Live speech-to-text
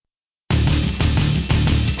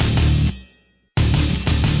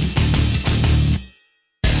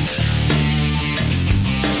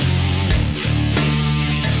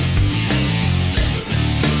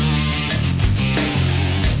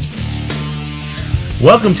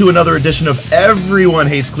Welcome to another edition of Everyone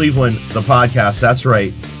Hates Cleveland, the podcast. That's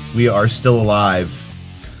right, we are still alive.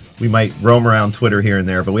 We might roam around Twitter here and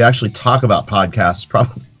there, but we actually talk about podcasts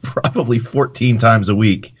probably 14 times a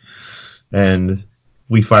week. And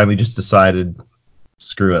we finally just decided,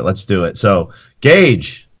 screw it, let's do it. So,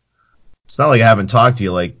 Gage, it's not like I haven't talked to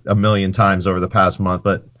you like a million times over the past month,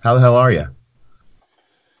 but how the hell are you?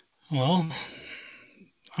 Well,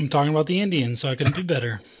 I'm talking about the Indians, so I couldn't do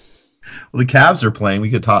better. Well, the Cavs are playing. We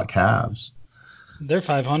could talk Cavs. They're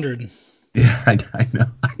 500. Yeah, I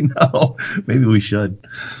know. Maybe we should.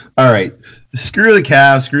 All right. Screw the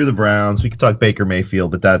Cavs, screw the Browns. We could talk Baker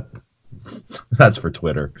Mayfield, but that's for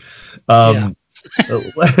Twitter. Yeah.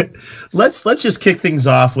 Let's just kick things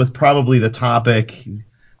off with probably the topic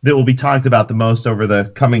that will be talked about the most over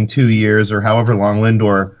the coming 2 years or however long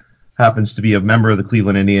Lindor happens to be a member of the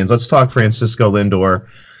Cleveland Indians. Let's talk Francisco Lindor.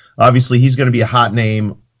 Obviously, he's going to be a hot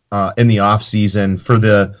name in the offseason. For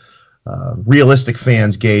the realistic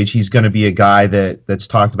fans, Gage, he's going to be a guy that's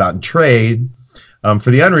talked about in trade.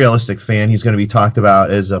 For the unrealistic fan, he's going to be talked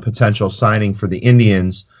about as a potential signing for the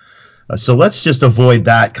Indians. So let's just avoid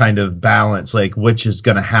that kind of balance, like which is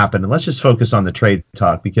going to happen. And let's just focus on the trade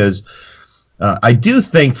talk, because I do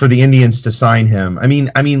think for the Indians to sign him, I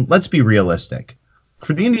mean, let's be realistic.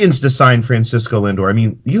 For the Indians to sign Francisco Lindor, I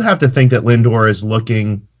mean, you have to think that Lindor is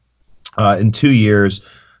looking in 2 years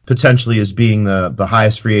potentially as being the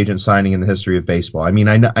highest free agent signing in the history of baseball. I mean,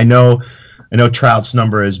 I know Trout's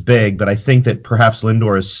number is big, but I think that perhaps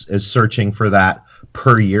Lindor is searching for that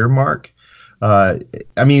per year mark. I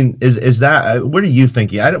mean, is that, what are you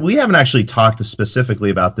thinking? We haven't actually talked specifically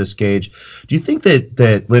about this, Gage. Do you think that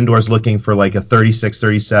Lindor's looking for like a 36,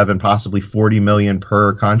 37, possibly 40 million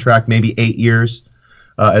per contract, maybe 8 years,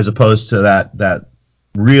 as opposed to that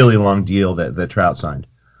really long deal that Trout signed?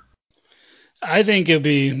 I think it'll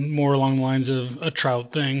be more along the lines of a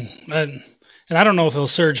Trout thing. And I don't know if he'll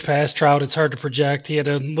surge past Trout. It's hard to project. He had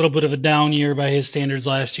a little bit of a down year by his standards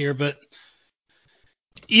last year, but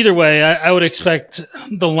either way, I would expect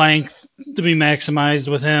the length to be maximized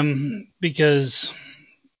with him, because,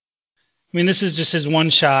 I mean, this is just his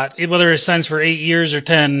one shot. Whether it signs for 8 years or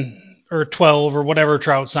 10 or 12 or whatever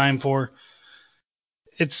Trout signed for,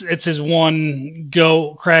 it's his one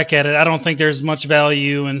go crack at it. I don't think there's much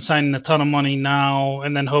value in signing a ton of money now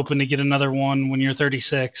and then hoping to get another one when you're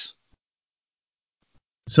 36.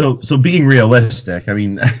 So being realistic, I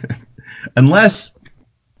mean, unless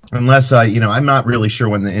I'm not really sure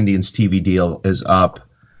when the Indians TV deal is up.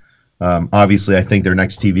 Obviously, I think their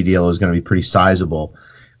next TV deal is going to be pretty sizable.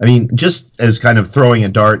 I mean, just as kind of throwing a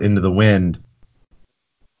dart into the wind,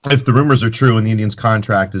 if the rumors are true and the Indians'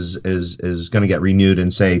 contract is going to get renewed in,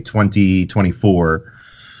 say, 2024,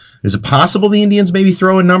 is it possible the Indians maybe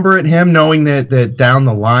throw a number at him, knowing that down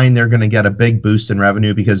the line they're going to get a big boost in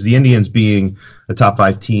revenue? Because the Indians, being a top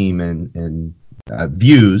 5 team and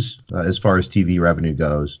views as far as TV revenue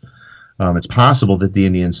goes, it's possible that the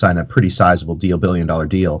Indians sign a pretty sizable deal, $1 billion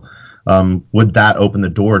deal. Would that open the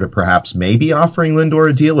door to perhaps maybe offering Lindor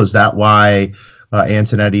a deal? Is that why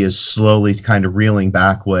Antonetti is slowly kind of reeling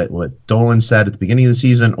back what Dolan said at the beginning of the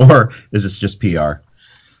season, or is this just PR?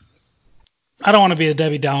 I don't want to be a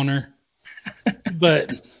Debbie Downer,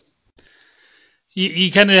 but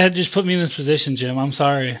you kind of had to just put me in this position, Jim. I'm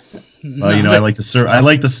sorry. Well, I like to serve. I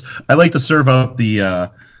like to serve up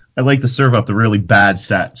the really bad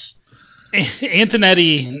sets.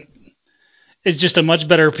 Antonetti is just a much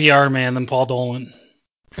better PR man than Paul Dolan.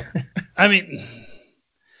 I mean,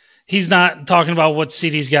 he's not talking about what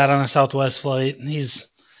seat he's got on a Southwest flight.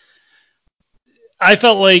 I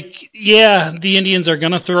felt like, yeah, the Indians are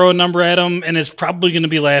going to throw a number at him, and it's probably going to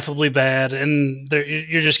be laughably bad, and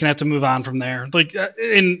you're just going to have to move on from there.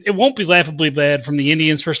 And it won't be laughably bad from the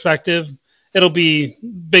Indians' perspective. It'll be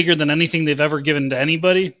bigger than anything they've ever given to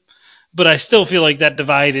anybody. But I still feel like that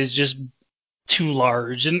divide is just too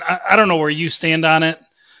large. And I don't know where you stand on it,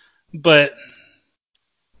 but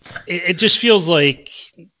it just feels like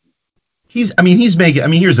he's making. I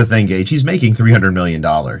mean, here's the thing, Gage. He's making $300 million.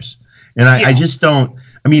 And I just don't.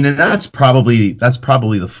 I mean, and that's probably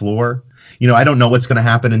the floor. I don't know what's going to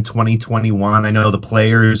happen in 2021. I know the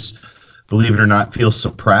players, believe it or not, feel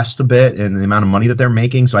suppressed a bit in the amount of money that they're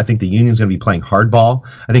making. So I think the union's going to be playing hardball.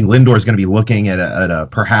 I think Lindor is going to be looking at a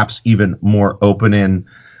perhaps even more open and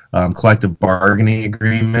collective bargaining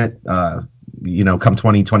agreement. Come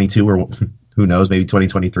 2022, or who knows, maybe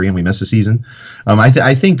 2023, and we miss a season.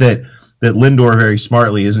 I think that Lindor very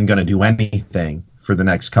smartly isn't going to do anything for the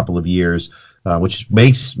next couple of years, which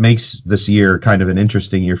makes this year kind of an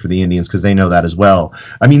interesting year for the Indians, because they know that as well.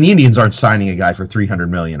 I mean, the Indians aren't signing a guy for $300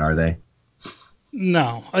 million, are they?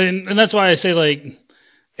 No, and that's why I say, like,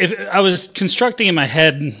 if I was constructing in my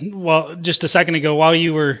head just a second ago while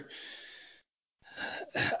you were,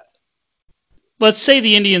 let's say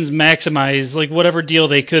the Indians maximize like whatever deal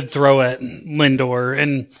they could throw at Lindor,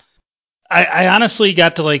 and I honestly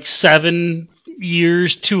got to like 7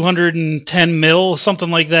 years, 210 mil, something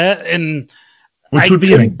like that, and which would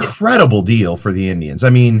be an incredible deal for the Indians. I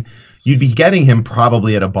mean, you'd be getting him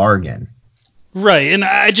probably at a bargain. Right, and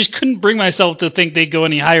I just couldn't bring myself to think they'd go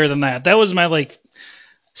any higher than that. That was my like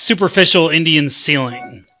superficial Indians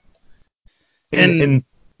ceiling. And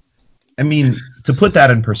I mean, to put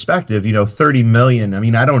that in perspective, 30 million. I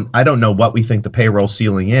mean, I don't know what we think the payroll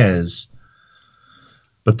ceiling is,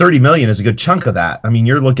 but 30 million is a good chunk of that. I mean,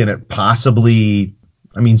 you're looking at possibly,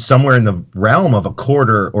 somewhere in the realm of a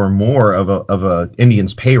quarter or more of a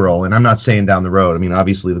Indians payroll. And I'm not saying down the road. I mean,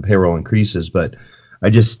 obviously the payroll increases, but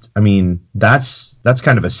that's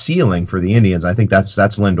kind of a ceiling for the Indians. I think that's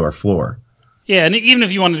Lindor floor. Yeah, and even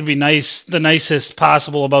if you wanted to be nice, the nicest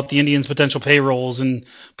possible about the Indians' potential payrolls and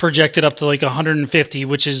project it up to like 150,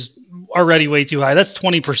 which is already way too high. That's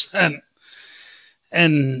 20%.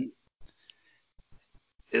 And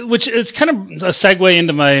which it's kind of a segue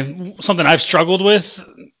into something I've struggled with,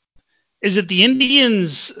 is that the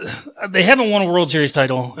Indians, they haven't won a World Series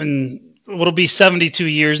title in what'll be 72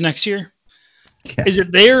 years next year. Yeah. Is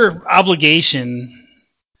it their obligation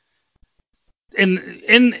in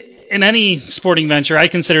any sporting venture? I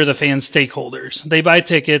consider the fans stakeholders. They buy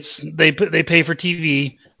tickets, they pay for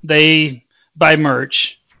TV, they buy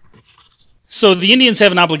merch. So the Indians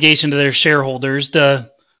have an obligation to their shareholders to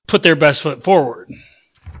put their best foot forward.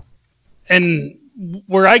 And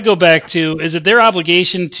where I go back to is it their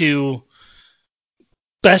obligation to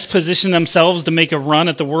best position themselves to make a run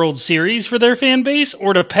at the World Series for their fan base,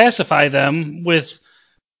 or to pacify them with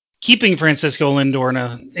keeping Francisco Lindor in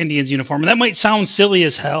an Indians uniform? And that might sound silly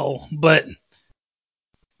as hell, but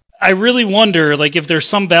I really wonder, like, if there's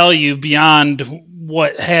some value beyond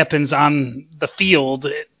what happens on the field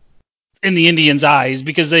in the Indians' eyes,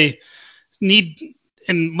 because they need,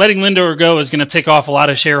 and letting Lindor go is going to tick off a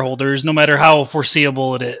lot of shareholders, no matter how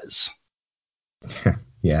foreseeable it is.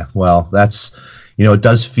 Yeah, well, that's, it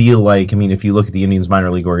does feel like, if you look at the Indians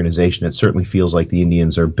minor league organization, it certainly feels like the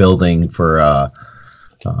Indians are building for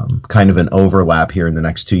kind of an overlap here in the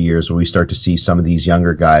next 2 years, where we start to see some of these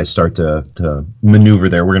younger guys start to maneuver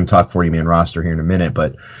there. We're going to talk 40-man roster here in a minute,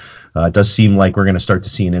 but it does seem like we're going to start to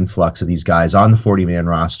see an influx of these guys on the 40-man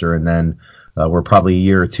roster, and then we're probably a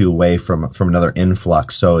year or two away from another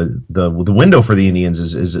influx. So the window for the Indians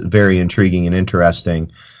is very intriguing and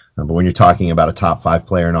interesting. But when you're talking about a top 5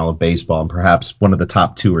 player in all of baseball, and perhaps one of the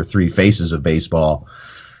top 2 or 3 faces of baseball,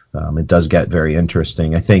 it does get very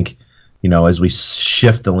interesting. I think, as we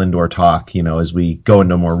shift the Lindor talk, as we go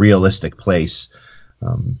into a more realistic place,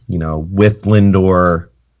 with Lindor,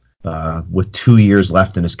 with 2 years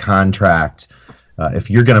left in his contract,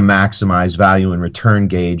 if you're going to maximize value and return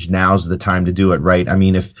gauge, now's the time to do it, right?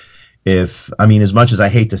 As much as I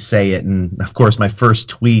hate to say it, and of course my first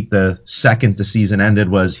tweet the second the season ended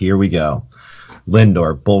was, here we go,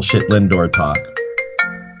 Lindor, bullshit Lindor talk.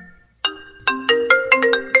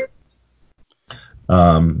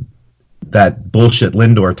 That bullshit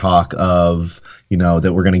Lindor talk of,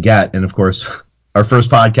 that we're going to get. And of course, our first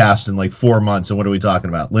podcast in like 4 months, and what are we talking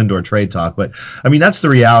about? Lindor trade talk. But that's the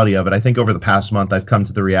reality of it. I think over the past month, I've come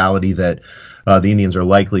to the reality that the Indians are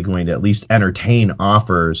likely going to at least entertain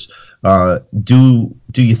offers. Do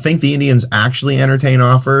you think the Indians actually entertain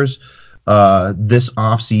offers this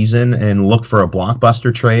offseason and look for a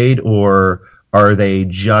blockbuster trade, or are they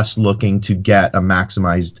just looking to get a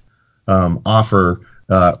maximized offer?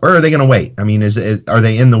 Or are they going to wait? Are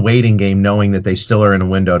they in the waiting game, knowing that they still are in a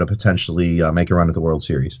window to potentially make a run at the World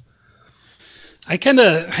Series? I kind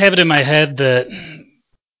of have it in my head that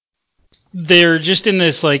they're just in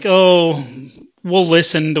this like, oh, we'll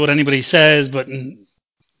listen to what anybody says, but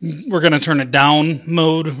we're going to turn it down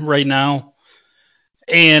mode right now.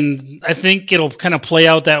 And I think it'll kind of play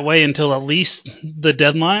out that way until at least the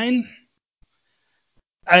deadline.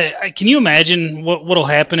 Can you imagine what'll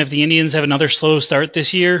happen if the Indians have another slow start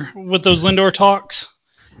this year with those Lindor talks?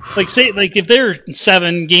 Like if they're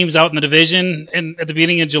 7 games out in the division and at the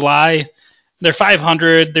beginning of July, they're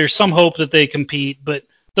 500. There's some hope that they compete, but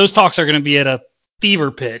those talks are going to be at a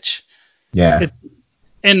fever pitch. Yeah.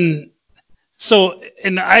 And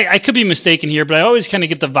I could be mistaken here, but I always kind of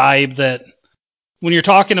get the vibe that when you're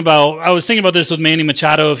talking about, I was thinking about this with Manny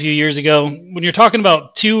Machado a few years ago, when you're talking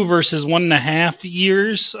about 2 versus 1.5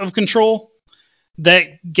 years of control,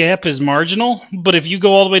 that gap is marginal. But if you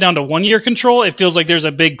go all the way down to 1 year control, it feels like there's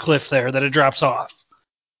a big cliff there that it drops off.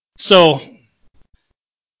 So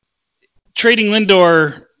trading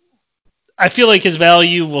Lindor I feel like his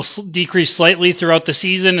value will decrease slightly throughout the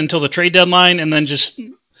season until the trade deadline, and then just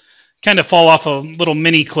kind of fall off a little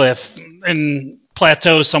mini cliff and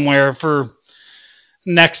plateau somewhere for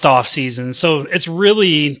next off season. So it's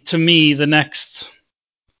really, to me, the next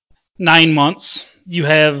 9 months you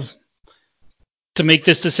have to make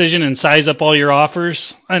this decision and size up all your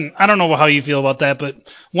offers. And I don't know how you feel about that,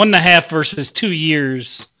 but 1.5 versus 2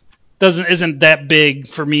 years isn't that big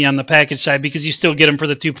for me on the package side, because you still get him for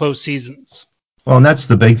the 2 postseasons. Well, and that's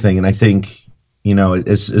the big thing. And I think,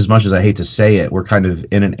 as much as I hate to say it, we're kind of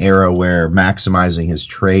in an era where maximizing his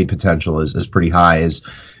trade potential is pretty high. As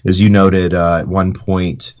you noted, at one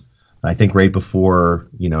point, I think right before,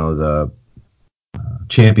 the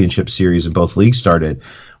championship series in both leagues started,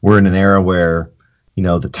 we're in an era where,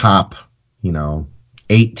 the top,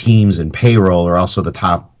 8 teams in payroll are also the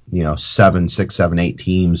top, 7, 6, 7, 8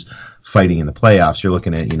 teams fighting in the playoffs. You're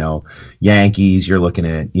looking at, Yankees. You're looking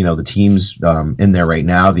at, the teams in there right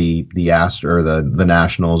now. The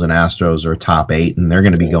Nationals and Astros are top 8, and they're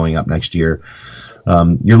going to be going up next year.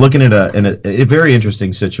 You're looking at a very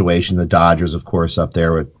interesting situation. The Dodgers, of course, up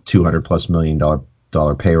there with $200+ million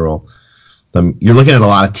payroll. You're looking at a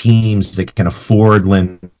lot of teams that can afford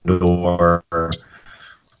Lindor,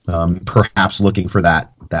 perhaps looking for that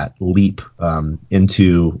leap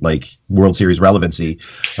into like World Series relevancy.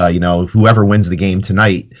 Whoever wins the game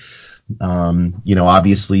tonight,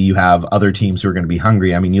 obviously you have other teams who are going to be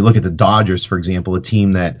hungry. I mean, you look at the Dodgers, for example, a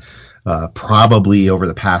team that probably over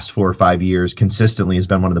the past 4 or 5 years consistently has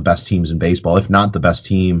been one of the best teams in baseball, if not the best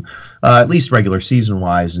team, at least regular season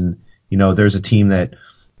wise. And, there's a team that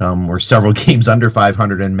were several games under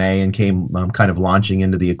 500 in May and came kind of launching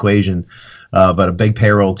into the equation. But a big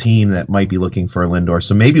payroll team that might be looking for a Lindor.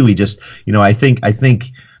 So maybe we just, I think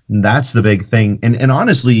that's the big thing. And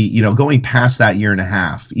honestly, going past that 1.5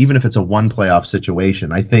 years, even if it's a one playoff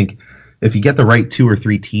situation, I think if you get the right 2 or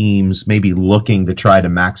 3 teams maybe looking to try to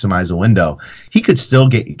maximize a window, he could still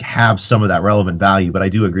have some of that relevant value. But I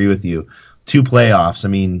do agree with you. 2 playoffs, I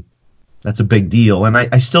mean, that's a big deal. And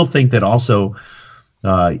I still think that also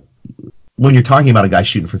when you're talking about a guy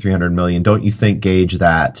shooting for $300 million, don't you think, Gage,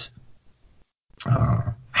 that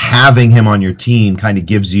having him on your team kind of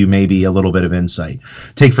gives you maybe a little bit of insight?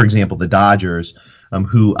 Take, for example, the Dodgers,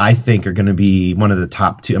 who I think are going to be one of the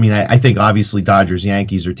top 2. I mean, I think obviously Dodgers,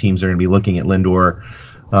 Yankees are teams that are going to be looking at Lindor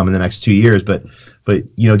in the next 2 years. But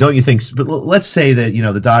don't you think? But let's say that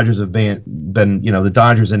the Dodgers have been the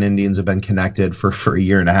Dodgers and Indians have been connected for 1.5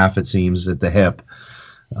 years, it seems, at the hip.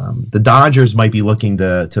 The Dodgers might be looking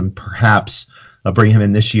to perhaps bring him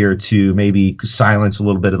in this year to maybe silence a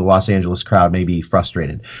little bit of the Los Angeles crowd, maybe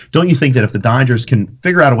frustrated. Don't you think that if the Dodgers can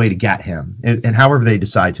figure out a way to get him, and however they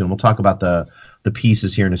decide to, and we'll talk about the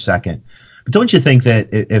pieces here in a second, but don't you think that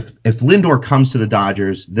if Lindor comes to the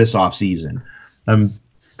Dodgers this offseason,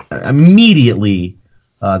 immediately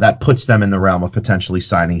that puts them in the realm of potentially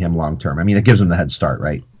signing him long term? I mean, it gives them the head start,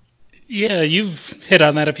 right? Yeah, you've hit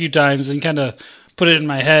on that a few times and kind of put it in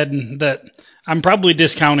my head that I'm probably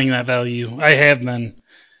discounting that value. I have been.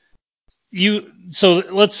 So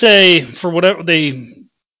let's say for whatever they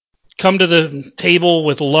come to the table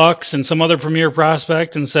with Lux and some other premier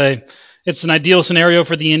prospect and say it's an ideal scenario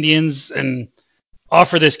for the Indians and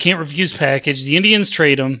offer this can't refuse package. The Indians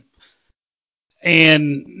trade him,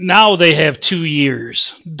 and now they have 2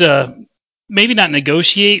 years to maybe not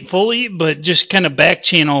negotiate fully, but just kind of back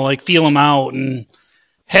channel, like feel him out and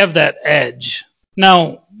have that edge.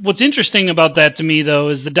 Now, what's interesting about that to me, though,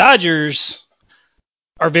 is the Dodgers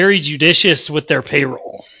are very judicious with their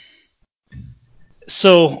payroll.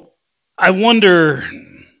 So I wonder,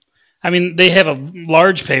 I mean, they have a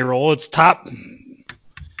large payroll. It's top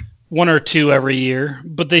 1 or 2 every year,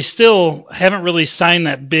 but they still haven't really signed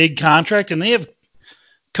that big contract, and they have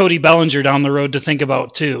Cody Bellinger down the road to think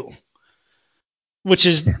about, too, which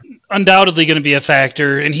is undoubtedly going to be a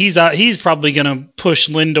factor, and he's probably going to push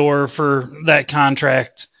Lindor for that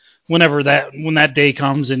contract when that day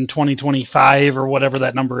comes in 2025 or whatever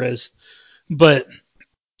that number is. But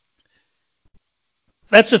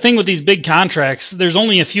that's the thing with these big contracts. There's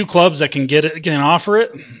only a few clubs that can offer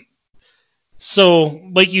it. So,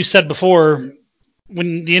 like you said before,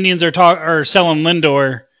 when the Indians are selling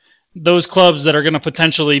Lindor, those clubs that are going to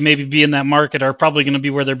potentially maybe be in that market are probably going to be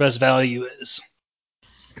where their best value is.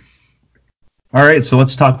 All right, so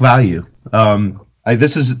let's talk value.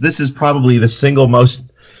 This is probably the single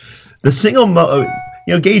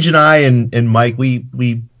Gage and I and Mike,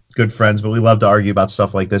 we good friends, but we love to argue about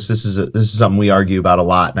stuff like this. This is something we argue about a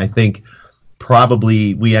lot, and I think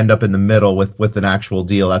probably we end up in the middle with an actual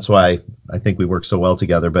deal. That's why I think we work so well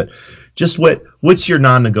together. But just what's your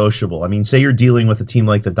non-negotiable? I mean, say you're dealing with a team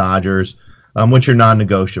like the Dodgers. which are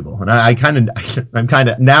non-negotiable. And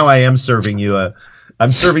I'm serving you a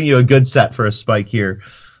good set for a spike here.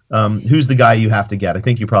 Who's the guy you have to get? I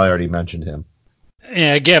think you probably already mentioned him.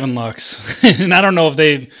 Yeah, Gavin Lux. And I don't know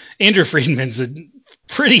if Andrew Friedman's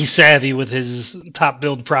pretty savvy with his top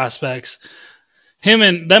build prospects. Them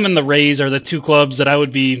and the Rays are the two clubs that I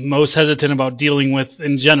would be most hesitant about dealing with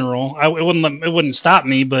in general. It wouldn't stop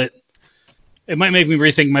me, but it might make me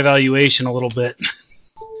rethink my valuation a little bit.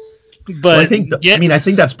 But well, I think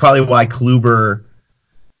that's probably why Kluber.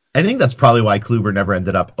 I think that's probably why Kluber never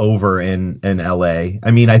ended up over in LA.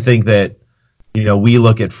 I mean, I think that we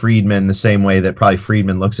look at Friedman the same way that probably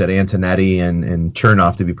Friedman looks at Antonetti and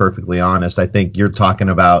Chernoff. To be perfectly honest, I think you're talking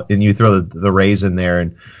about, and you throw the Rays in there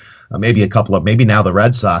and. Maybe now the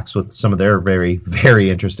Red Sox with some of their very, very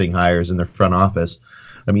interesting hires in their front office.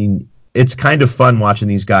 I mean, it's kind of fun watching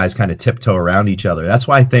these guys kind of tiptoe around each other. That's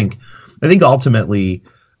why I think ultimately,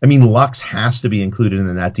 Lux has to be included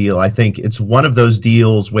in that deal. I think it's one of those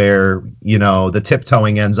deals where, the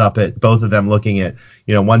tiptoeing ends up at both of them looking at,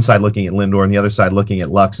 one side looking at Lindor and the other side looking at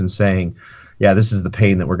Lux and saying, yeah, this is the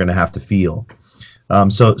pain that we're going to have to feel.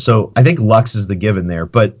 So I think Lux is the given there,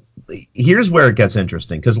 but here's where it gets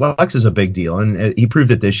interesting because Lux is a big deal, and he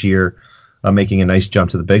proved it this year, making a nice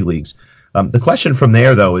jump to the big leagues. The question from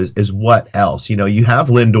there, though, is what else? You have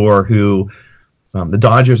Lindor, who the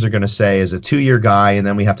Dodgers are going to say is a 2-year guy, and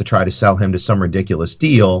then we have to try to sell him to some ridiculous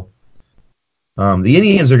deal. The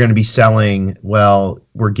Indians are going to be selling, well,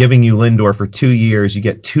 we're giving you Lindor for 2 years. You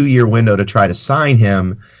get 2-year window to try to sign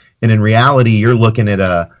him, and in reality, you're looking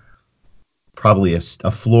at probably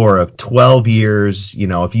a floor of 12 years.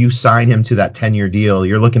 If you sign him to that 10-year deal,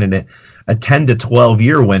 you're looking at a 10 to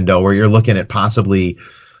 12-year window where you're looking at possibly,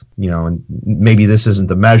 and maybe this isn't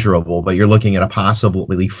the measurable, but you're looking at a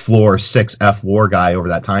possibly floor 6 F WAR guy over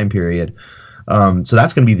that time period. So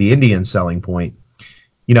that's going to be the Indian selling point.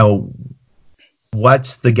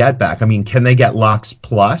 What's the get back? Can they get Lux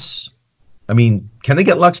plus? Can they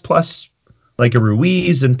get Lux plus like a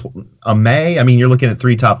Ruiz and a May? You're looking at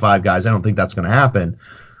 3 top 5 guys. I don't think that's going to happen.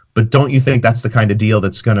 But don't you think that's the kind of deal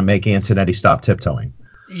that's going to make Antonetti stop tiptoeing?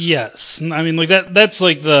 Yes. That's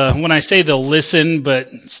like when I say they'll listen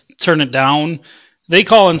but turn it down, they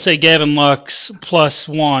call and say Gavin Lux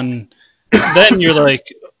 +1. Then you're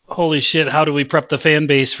like, holy shit, how do we prep the fan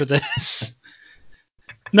base for this?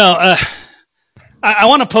 No, I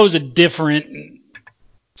want to pose a different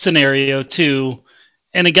scenario too.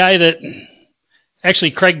 And a guy that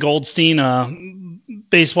actually Craig Goldstein, I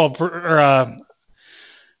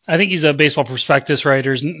think he's a Baseball Prospectus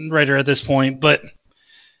writer at this point, but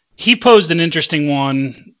he posed an interesting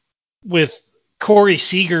one with Corey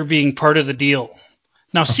Seager being part of the deal.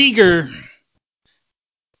 Now, Seager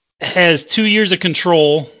has 2 years of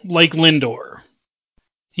control like Lindor.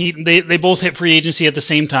 They both hit free agency at the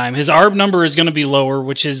same time. His ARB number is going to be lower,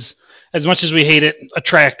 which is, as much as we hate it,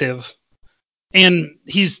 attractive. And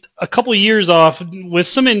he's a couple of years off with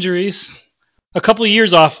some injuries, a couple of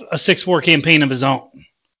years off a 6-4 campaign of his own.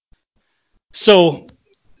 So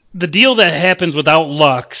the deal that happens without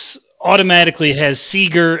Lux automatically has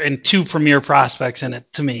Seager and 2 premier prospects in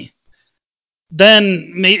it to me.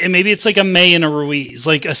 Then maybe it's like a May and a Ruiz,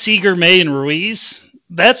 like a Seager, May, and Ruiz.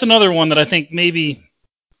 That's another one that I think maybe.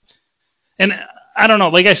 And I don't know.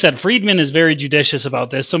 Like I said, Friedman is very judicious about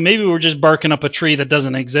this, so maybe we're just barking up a tree that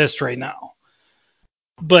doesn't exist right now.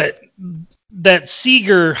 But that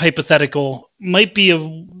Seager hypothetical might be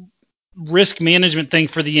a risk management thing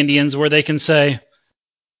for the Indians where they can say,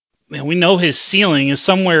 man, we know his ceiling is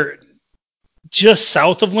somewhere just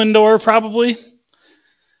south of Lindor probably.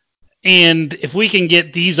 And if we can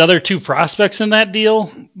get these other 2 prospects in that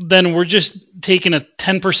deal, then we're just taking a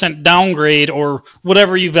 10% downgrade or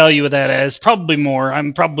whatever you value that as, probably more.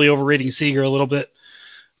 I'm probably overrating Seager a little bit.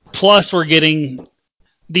 Plus we're getting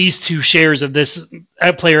these 2 shares of this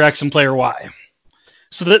at player X and player Y.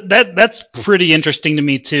 So that's pretty interesting to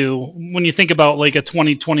me too, when you think about like a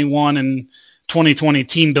 2021 and 2020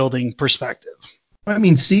 team building perspective.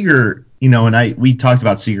 Seager, and we talked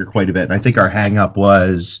about Seager quite a bit, and I think our hang up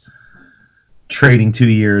was trading 2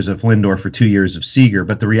 years of Lindor for 2 years of Seager.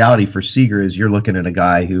 But the reality for Seager is you're looking at a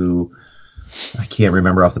guy who I can't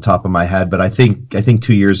remember off the top of my head, but I think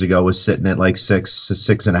 2 years ago was sitting at like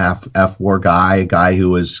 6.5 F WAR guy, a guy who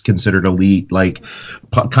was considered elite, like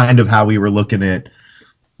kind of how we were looking at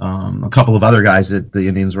a couple of other guys that the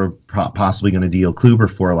Indians were possibly going to deal Kluber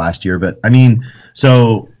for last year. But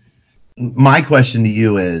so my question to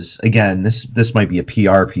you is, again, this might be a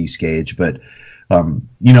PR piece, Gage, but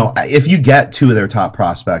if you get 2 of their top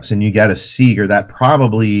prospects and you get a Seager, that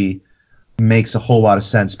probably makes a whole lot of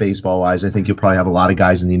sense baseball-wise. I think you'll probably have a lot of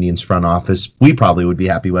guys in the Indians front office. We probably would be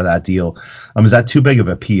happy with that deal. Is that too big of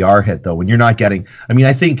a PR hit, though, when you're not getting – I mean,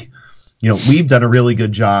 I think, we've done a really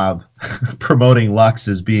good job promoting Lux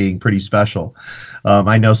as being pretty special.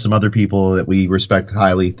 I know some other people that we respect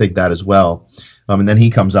highly think that as well. And then he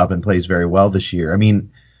comes up and plays very well this year. I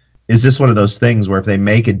mean, is this one of those things where if they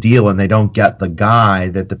make a deal and they don't get the guy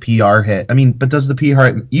that the PR hit – I mean, but does the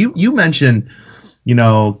PR – you mentioned –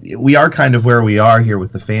 we are kind of where we are here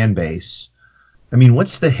with the fan base. I mean,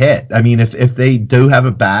 what's the hit? I mean, if they do have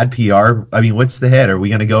a bad PR, I mean, what's the hit? Are we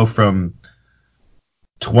going to go from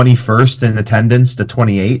 21st in attendance to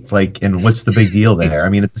 28th? And what's the big deal there? I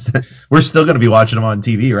mean, we're still going to be watching them on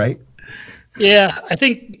TV, right? Yeah, I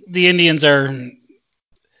think the Indians are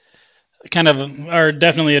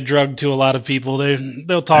definitely a drug to a lot of people.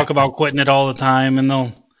 They'll talk about quitting it all the time, and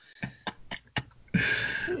they'll.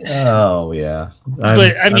 Oh yeah.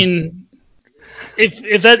 I mean,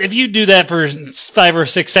 if you do that for 5 or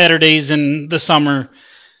 6 Saturdays in the summer,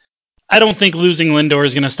 I don't think losing Lindor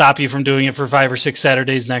is going to stop you from doing it for 5 or 6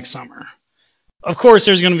 Saturdays next summer. Of course,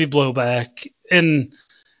 there's going to be blowback, and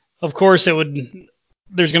of course there's going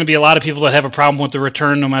to be a lot of people that have a problem with the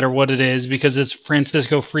return no matter what it is because it's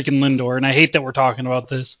Francisco freaking Lindor, and I hate that we're talking about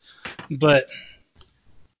this, but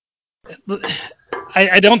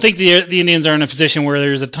I don't think the Indians are in a position where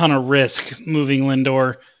there's a ton of risk moving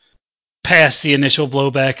Lindor past the initial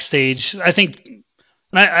blowback stage. I think,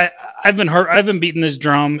 and I've been beating this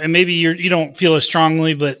drum, and maybe you don't feel as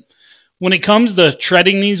strongly, but when it comes to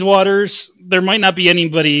treading these waters, there might not be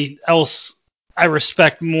anybody else I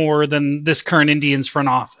respect more than this current Indians front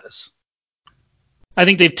office. I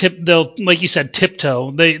think they'll like you said,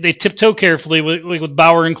 tiptoe. They tiptoe carefully with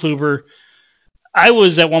Bauer and Kluber. I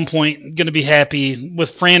was at one point going to be happy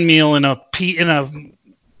with Franmil in a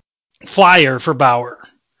flyer for Bauer,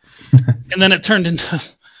 and then it turned into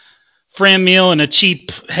Franmil and a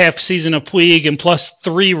cheap half season of Puig and plus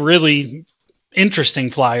 3 really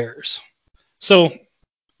interesting flyers. So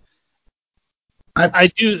I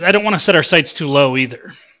don't want to set our sights too low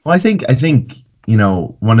either. Well, I think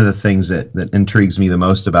one of the things that intrigues me the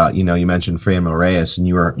most about you mentioned Franmil Reyes, and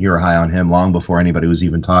you were high on him long before anybody was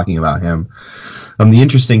even talking about him. The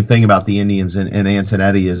interesting thing about the Indians and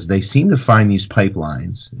Antonetti is they seem to find these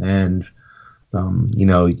pipelines. And,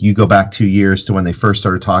 you go back 2 years to when they first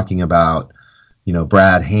started talking about,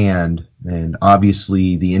 Brad Hand. And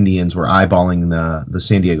obviously the Indians were eyeballing the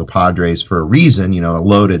San Diego Padres for a reason, a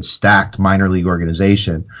loaded, stacked minor league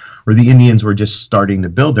organization, where the Indians were just starting to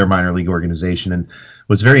build their minor league organization. And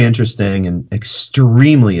what's very interesting and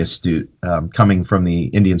extremely astute coming from the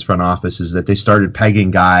Indians front office is that they started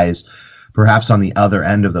pegging guys perhaps on the other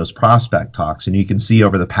end of those prospect talks. And you can see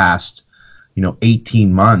over the past,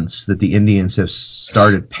 18 months that the Indians have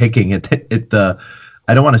started picking at the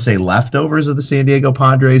I don't want to say leftovers of the San Diego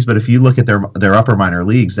Padres, but if you look at their upper minor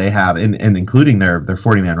leagues, they have, and including their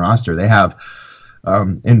 40-man roster, they have,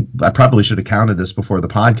 and I probably should have counted this before the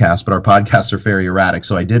podcast, but our podcasts are very erratic,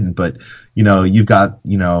 so I didn't. But, you've got,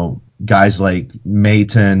 guys like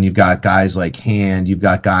Mayton, you've got guys like Hand, you've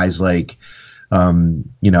got guys like,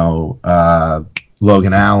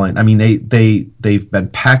 Logan Allen. I mean, they've been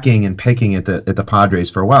pecking and picking at the Padres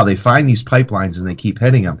for a while. They find these pipelines and they keep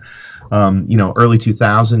hitting them. Early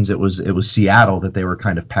 2000s, it was Seattle that they were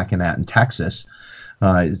kind of pecking at in Texas.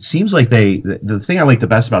 It seems like the thing I like the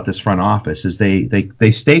best about this front office is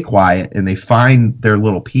they stay quiet and they find their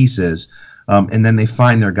little pieces, and then they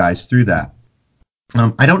find their guys through that.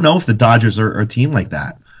 I don't know if the Dodgers are a team like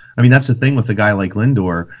that. I mean, that's the thing with a guy like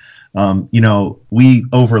Lindor. We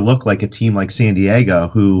overlook like a team like San Diego,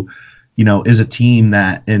 who, is a team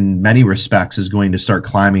that in many respects is going to start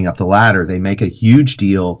climbing up the ladder. They make a huge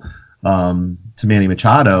deal to Manny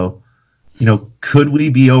Machado. Could we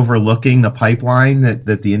be overlooking the pipeline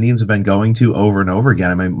that the Indians have been going to over and over again?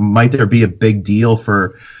 I mean, might there be a big deal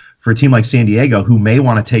for a team like San Diego who may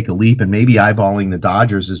want to take a leap and maybe eyeballing the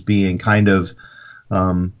Dodgers as being kind of,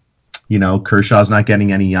 Kershaw's not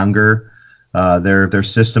getting any younger. Their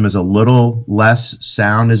system is a little less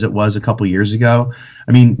sound as it was a couple years ago.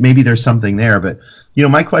 I mean, maybe there's something there, but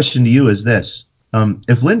my question to you is this: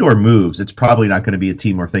 if Lindor moves, it's probably not going to be a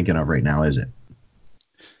team we're thinking of right now, is it?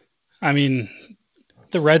 I mean,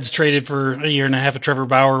 the Reds traded for a year and a half of Trevor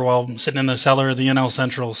Bauer while sitting in the cellar of the NL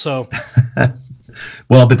Central. So,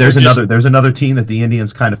 well, but there's another team that the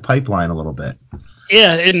Indians kind of pipeline a little bit.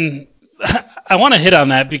 Yeah, and I want to hit on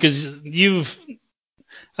that because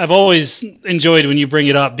I've always enjoyed when you bring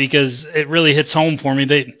it up because it really hits home for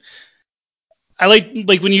me. I like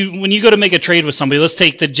when you go to make a trade with somebody. Let's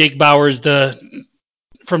take the Jake Bauers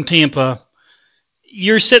from Tampa.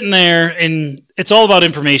 you're sitting there and it's all about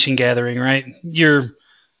information gathering, right? You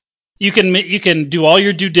can do all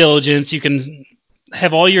your due diligence. You can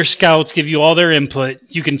have all your scouts give you all their input.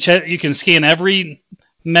 You can scan every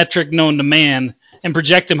metric known to man and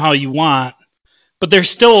project them how you want. But there's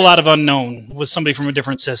still a lot of unknown with somebody from a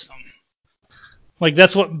different system. Like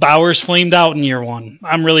that's what Bowers flamed out in year one.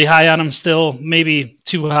 I'm really high on him still, maybe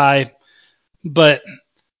too high, but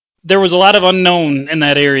there was a lot of unknown in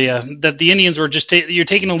that area that the Indians were just you're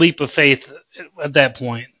taking a leap of faith at that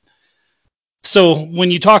point. So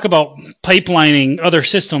when you talk about pipelining other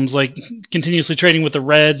systems like continuously trading with the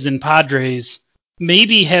Reds and Padres,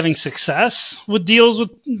 maybe having success with deals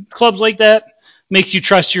with clubs like that makes you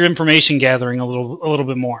trust your information gathering a little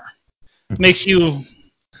bit more. Makes you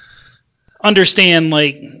understand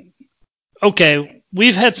like, okay,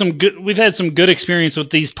 we've had some good experience with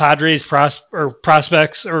these Padres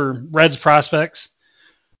prospects or Reds prospects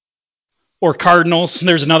or Cardinals.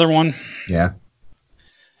 There's another one. Yeah.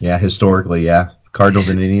 Yeah, historically, yeah. Cardinals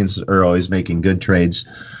and Indians are always making good trades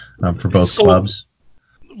for both clubs.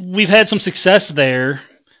 We've had some success there.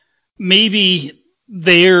 Maybe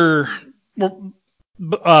their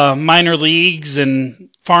minor leagues and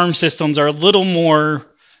farm systems are a little more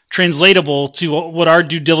translatable to what our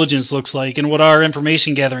due diligence looks like and what our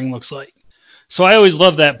information gathering looks like. So I always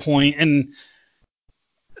love that point. And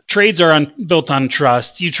trades are built on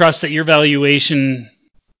trust. You trust that your valuation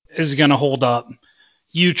is going to hold up.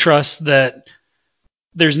 You trust that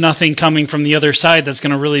there's nothing coming from the other side that's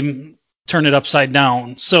going to really turn it upside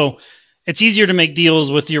down. So it's easier to make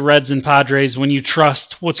deals with your Reds and Padres when you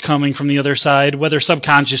trust what's coming from the other side, whether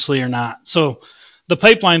subconsciously or not. So the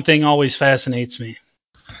pipeline thing always fascinates me.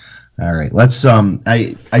 All right, let's.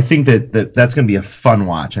 I think that's going to be a fun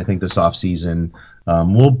watch. I think this offseason.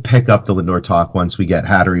 We'll pick up the Lindor talk once we get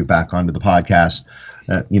Hattery back onto the podcast.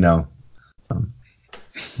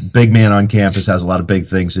 Big man on campus has a lot of big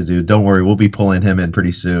things to do. Don't worry, we'll be pulling him in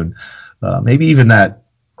pretty soon. Maybe even that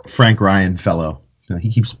Frank Ryan fellow.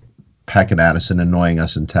 He keeps pecking at us and annoying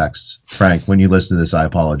us in texts. Frank, when you listen to this, I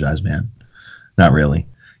apologize, man. Not really.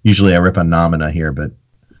 Usually I rip on Nomina here, but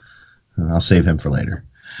I'll save him for later.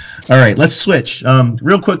 All right, let's switch.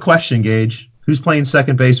 Real quick question, Gage. Who's playing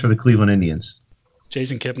second base for the Cleveland Indians?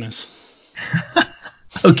 Jason Kipnis.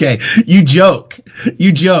 Okay, you joke. But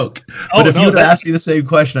if you would have asked me the same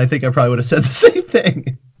question, I think I probably would have said the same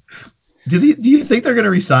thing. Do you think they're going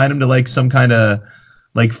to re-sign him to like some kind of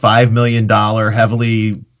like $5 million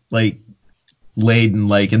heavily like laden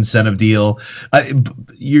like incentive deal?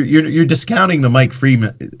 You're discounting the Mike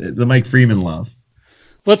Freeman love.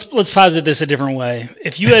 Let's posit this a different way.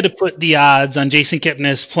 If you had to put the odds on Jason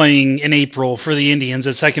Kipnis playing in April for the Indians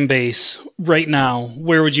at second base right now,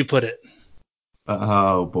 where would you put it?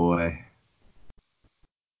 Oh boy.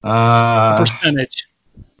 Percentage.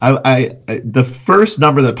 I the first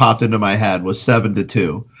number that popped into my head was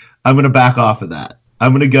 7-2. I'm gonna back off of that.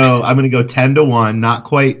 I'm gonna go 10-1. Not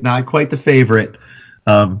quite the favorite,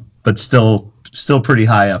 but still pretty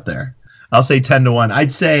high up there. I'll say 10-1.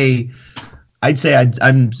 I'd say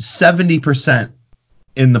I'm 70%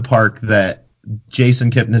 in the park that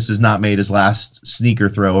Jason Kipnis has not made his last sneaker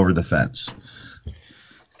throw over the fence.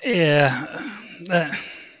 Yeah.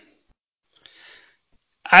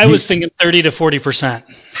 I was thinking 30 to 40%.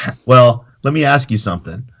 Well, let me ask you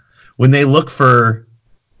something. When they look for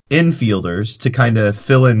infielders to kind of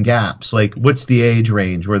fill in gaps, like what's the age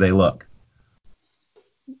range where they look?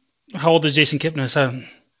 How old is Jason Kipnis?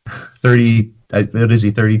 30. What is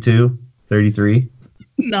he? 32? 33?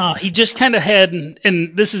 No, he just kind of had,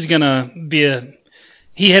 and this is gonna be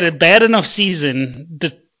he had a bad enough season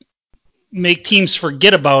to make teams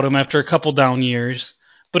forget about him after a couple down years,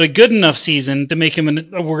 but a good enough season to make him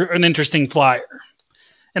an interesting flyer.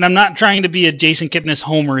 And I'm not trying to be a Jason Kipnis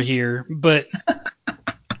homer here, but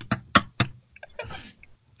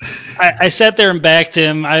I sat there and backed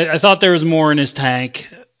him. I thought there was more in his tank.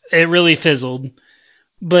 It really fizzled.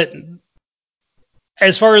 But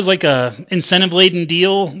as far as like a incentive-laden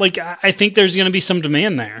deal, like I think there's going to be some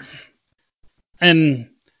demand there. And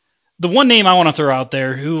the one name I want to throw out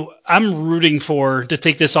there who I'm rooting for to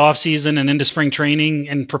take this offseason and into spring training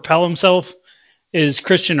and propel himself is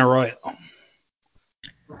Christian Arroyo.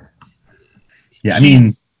 Yeah, I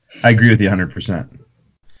mean, I agree with you 100%.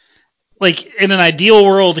 Like in an ideal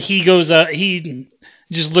world, he goes he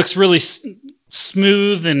just looks really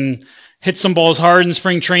smooth and hits some balls hard in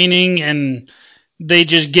spring training, and they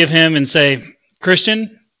just give him and say,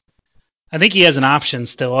 Christian, I think he has an option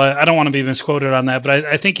still. I don't want to be misquoted on that, but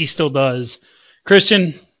I think he still does.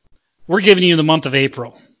 Christian, we're giving you the month of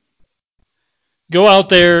April. go out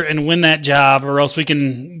there and win that job, or else we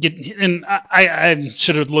can get. And I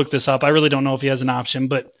should have looked this up. I really don't know if he has an option,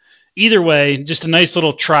 but either way, just a nice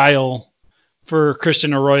little trial for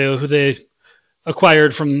Christian Arroyo, who they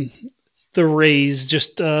acquired from the Rays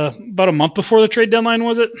just about a month before the trade deadline,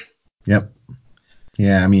 was it? Yep.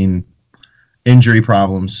 Yeah, I mean, injury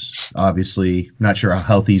problems, obviously. Not sure how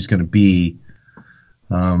healthy he's going to be.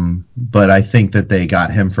 But I think that they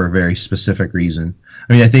got him for a very specific reason.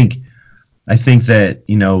 I mean, I think that,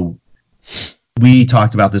 we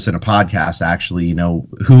talked about this in a podcast, actually,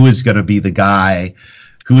 who is going to be the guy,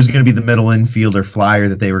 who is going to be the middle infielder flyer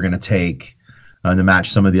that they were going to take to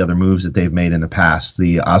match some of the other moves that they've made in the past,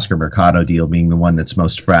 the Oscar Mercado deal being the one that's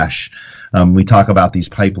most fresh. We talk about these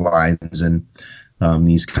pipelines and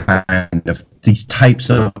these types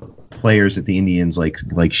of players that the Indians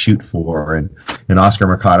like shoot for, and Oscar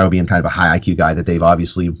Mercado being kind of a high IQ guy that they've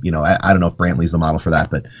obviously, I don't know if Brantley's the model for that,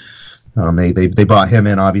 but they brought him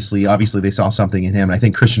in. Obviously they saw something in him, and I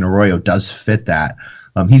think Christian Arroyo does fit that.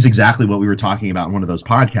 He's exactly what we were talking about in one of those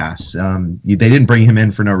podcasts. They didn't bring him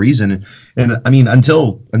in for no reason, and I mean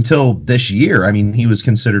until this year, I mean he was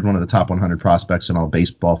considered one of the top 100 prospects in all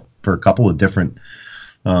baseball for a couple of different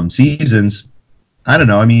seasons. I don't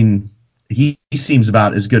know. I mean, he seems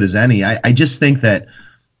about as good as any. I just think that,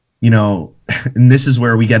 and this is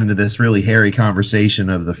where we get into this really hairy conversation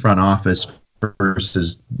of the front office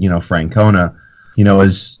versus, Francona,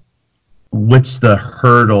 is what's the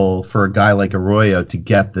hurdle for a guy like Arroyo to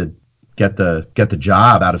get the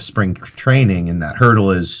job out of spring training, and that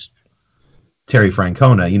hurdle is Terry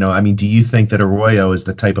Francona. I mean, do you think that Arroyo is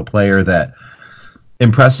the type of player that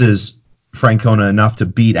impresses Francona enough to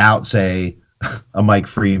beat out, say, a Mike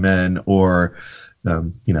Freeman or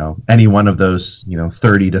any one of those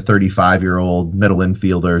 30 to 35-year-old middle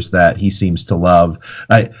infielders that he seems to love?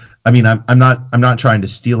 I mean, I'm not trying to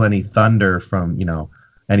steal any thunder from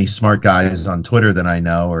any smart guys on Twitter that I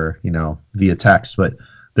know or via text, but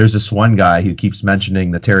there's this one guy who keeps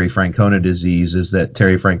mentioning the Terry Francona disease, is that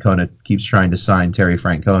Terry Francona keeps trying to sign Terry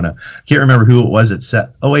Francona. I can't remember who it was that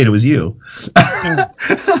said. Oh wait, it was you.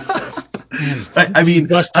 I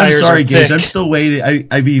mean, I'm sorry, Gage. I'm still waiting.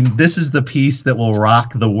 I mean, this is the piece that will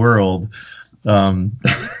rock the world. But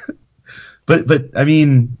I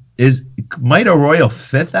mean, might Arroyo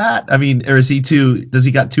fit that? I mean, or does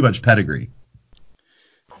he got too much pedigree?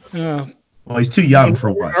 Well, he's too young for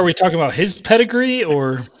what? Are we talking about his pedigree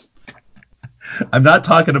or? I'm not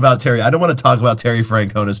talking about Terry. I don't want to talk about Terry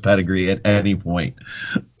Francona's pedigree at any point.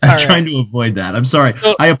 I'm trying to avoid that. I'm sorry.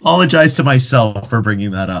 So, I apologize to myself for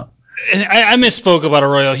bringing that up. I misspoke about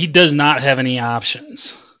Arroyo. He does not have any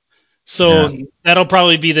options. So that'll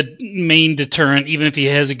probably be the main deterrent, even if he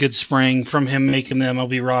has a good spring, from him making the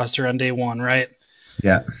MLB roster on day one, right?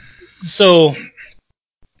 Yeah. So,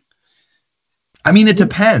 I mean, it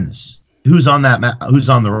depends who's on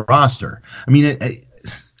the roster. I mean,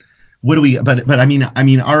 what do we? But I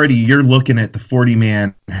mean, already you're looking at the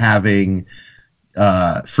 40-man having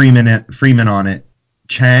Freeman on it.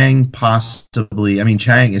 Chang possibly. I mean,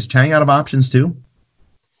 is Chang out of options too?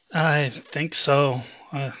 I think so.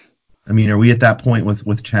 I mean, are we at that point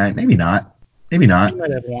with Chang? Maybe not. He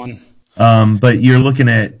might have one. But you're looking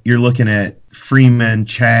at Freeman,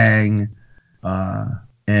 Chang,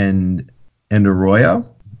 and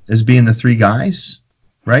Arroyo as being the three guys,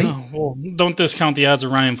 right? Oh, well, don't discount the odds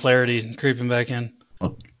of Ryan Flaherty creeping back in.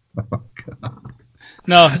 Oh, God.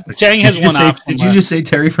 No, Chang has one option. Did you just say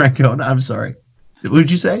Terry Francona? I'm sorry. What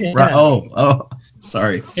did you say? Yeah. Oh,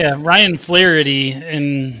 sorry. Yeah, Ryan Flaherty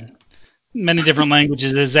in many different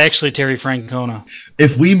languages is actually Terry Francona.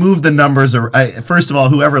 If we move the numbers, first of all,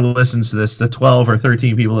 whoever listens to this, the 12 or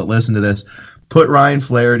 13 people that listen to this, put Ryan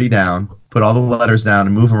Flaherty down, put all the letters down,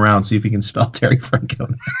 and move them around, see if you can spell Terry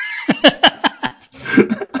Francona.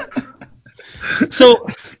 So,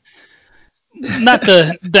 not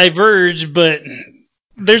to diverge, but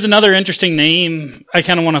there's another interesting name I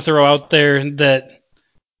kind of want to throw out there that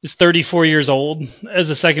is 34 years old as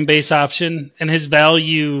a second base option, and his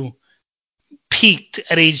value peaked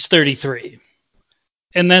at age 33.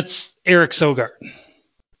 And that's Eric Sogard.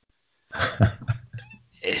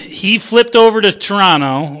 He flipped over to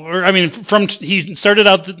Toronto, he started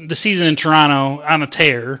out the season in Toronto on a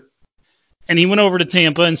tear, and he went over to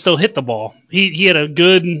Tampa and still hit the ball. He had a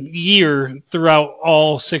good year throughout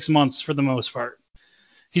all 6 months for the most part.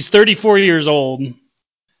 He's 34 years old,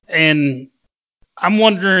 and I'm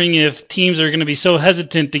wondering if teams are going to be so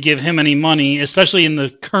hesitant to give him any money, especially in the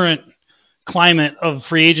current climate of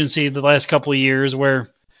free agency the last couple of years, where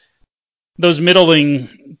those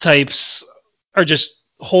middling types are just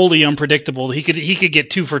wholly unpredictable. He could get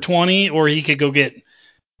 2 for $20, or he could go get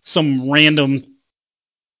some random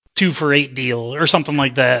 2-for-8 deal or something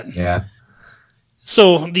like that. Yeah.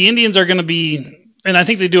 So the Indians are going to be, and I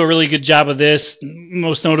think they do a really good job of this,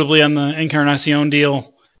 most notably on the Encarnacion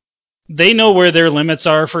deal. They know where their limits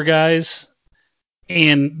are for guys,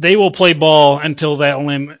 and they will play ball until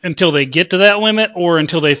they get to that limit or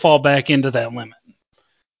until they fall back into that limit.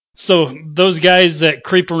 So those guys that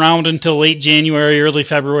creep around until late January, early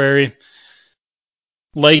February,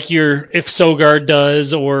 like if Sogard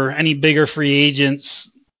does or any bigger free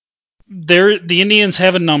agents, the Indians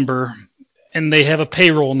have a number and they have a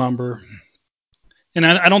payroll number. And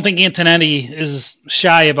I don't think Antonetti is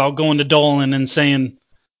shy about going to Dolan and saying,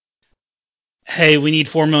 hey, we need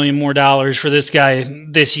 $4 million more for this guy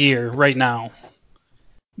this year, right now.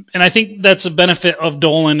 And I think that's a benefit of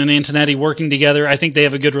Dolan and Antonetti working together. I think they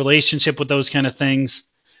have a good relationship with those kind of things.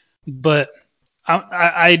 But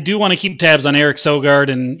I do want to keep tabs on Eric Sogard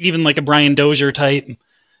and even like a Brian Dozier type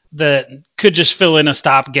that could just fill in a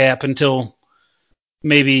stopgap until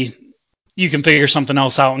maybe you can figure something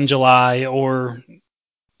else out in July. Or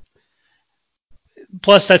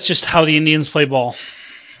plus, that's just how the Indians play ball.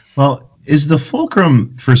 Well, is the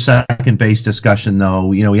fulcrum for second base discussion, though,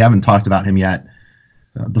 we haven't talked about him yet.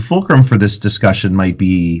 The fulcrum for this discussion might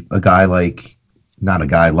be a guy like, not a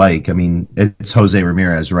guy like, I mean, it's Jose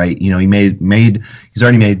Ramirez, right? He's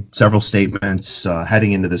already made several statements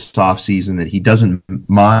heading into this offseason that he doesn't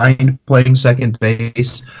mind playing second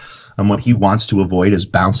base. What he wants to avoid is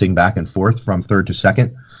bouncing back and forth from third to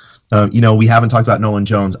second. We haven't talked about Nolan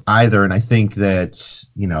Jones either, and I think that,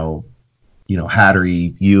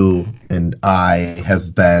 Hattery, you and I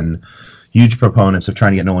have been huge proponents of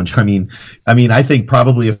trying to get Nolan. I mean, I think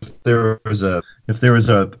probably if there was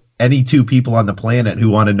any two people on the planet who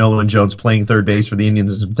wanted Nolan Jones playing third base for the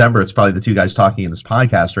Indians in September, it's probably the two guys talking in this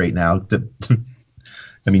podcast right now.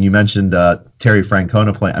 I mean, you mentioned Terry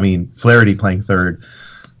Francona Flaherty playing third.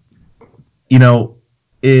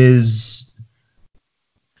 Is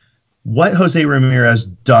what Jose Ramirez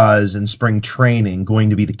does in spring training going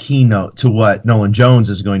to be the keynote to what Nolan Jones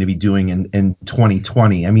is going to be doing in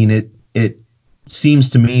 2020? I mean, it seems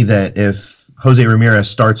to me that if Jose Ramirez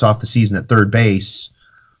starts off the season at third base,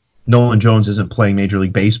 Nolan Jones isn't playing Major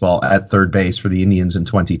League Baseball at third base for the Indians in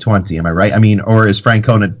 2020. Am I right? I mean, or is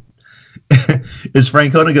Francona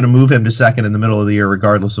going to move him to second in the middle of the year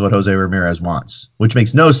regardless of what Jose Ramirez wants? Which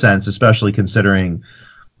makes no sense, especially considering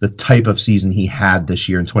the type of season he had this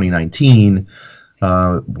year in 2019,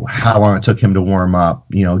 how long it took him to warm up,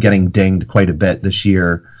 getting dinged quite a bit this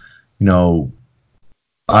year,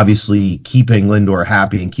 obviously keeping Lindor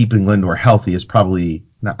happy and keeping Lindor healthy is probably,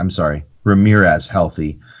 Ramirez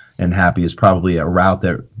healthy and happy is probably a route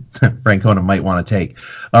that Francona might want to take.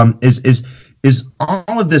 Is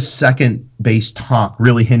all of this second base talk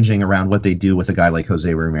really hinging around what they do with a guy like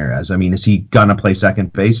Jose Ramirez? I mean, is he going to play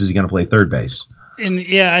second base? Is he going to play third base? And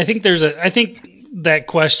yeah, I think that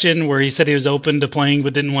question where he said he was open to playing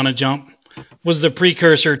but didn't want to jump was the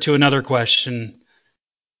precursor to another question.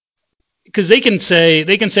 Because they can say,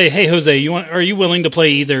 hey Jose, are you willing to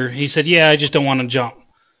play either? He said, yeah, I just don't want to jump.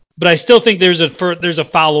 But I still think there's a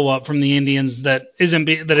follow up from the Indians that isn't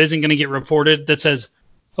going to get reported that says,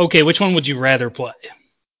 okay, which one would you rather play?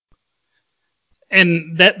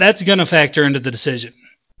 And that's going to factor into the decision.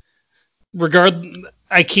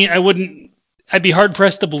 I'd be hard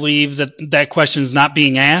pressed to believe that question is not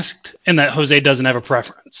being asked and that Jose doesn't have a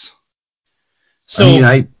preference. So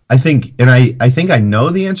I think I know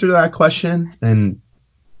the answer to that question, and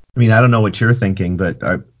I mean, I don't know what you're thinking, but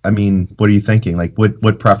I mean, what are you thinking? Like,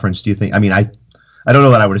 what preference do you think? I mean, I don't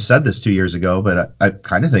know that I would have said this 2 years ago, but I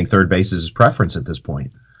kind of think third base is his preference at this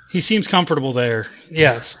point. He seems comfortable there,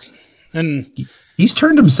 yes, and he's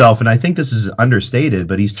turned himself, and I think this is understated,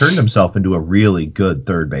 but he's turned himself into a really good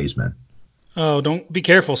third baseman. Oh, don't be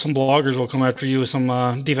careful. Some bloggers will come after you with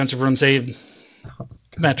some defensive run save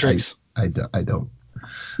metrics. I don't.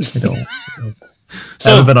 So, I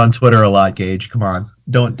haven't been on Twitter a lot, Gage. Come on.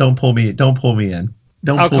 Don't pull me in.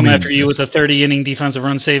 I'll come after you with a 30-inning defensive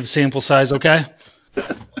run save sample size, okay?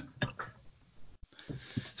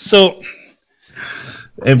 So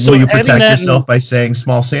will you protect yourself by saying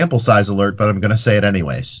small sample size alert, but I'm going to say it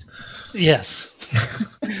anyways. Yes.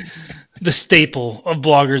 The staple of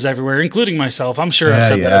bloggers everywhere, including myself. I'm sure I've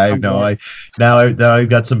said that. Yeah, I know. Now I've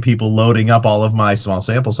got some people loading up all of my small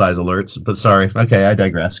sample size alerts, but sorry. Okay, I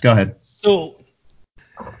digress. Go ahead. So,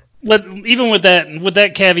 even with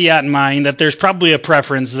that caveat in mind, that there's probably a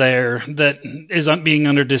preference there that is being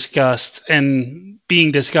under discussed and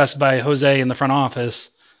being discussed by Jose in the front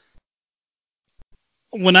office.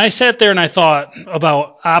 When I sat there and I thought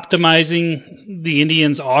about optimizing the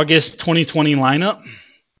Indians' August 2020 lineup,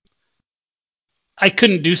 I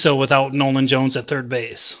couldn't do so without Nolan Jones at third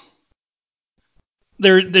base.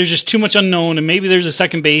 There's just too much unknown, and maybe there's a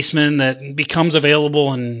second baseman that becomes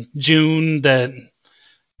available in June that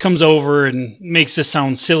comes over and makes this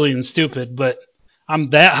sound silly and stupid, but I'm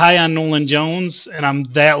that high on Nolan Jones, and I'm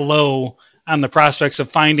that low on the prospects of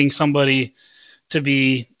finding somebody to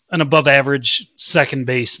be an above-average second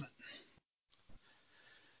baseman.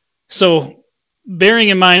 So, bearing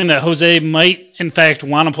in mind that Jose might, in fact,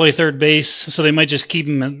 want to play third base, so they might just keep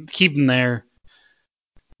him there,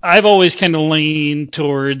 I've always kind of leaned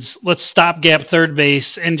towards let's stopgap third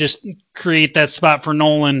base and just create that spot for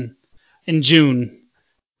Nolan in June.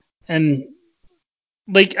 And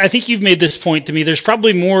like I think you've made this point to me, there's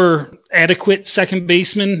probably more adequate second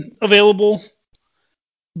basemen available,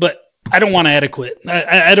 but I don't want adequate.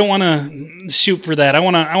 I don't want to shoot for that. I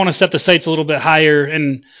want to set the sights a little bit higher,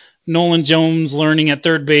 and Nolan Jones learning at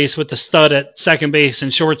third base with the stud at second base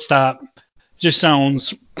and shortstop just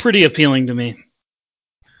sounds pretty appealing to me.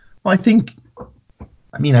 Well, I think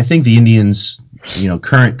the Indians,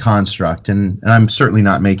 current construct, and I'm certainly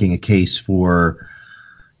not making a case for,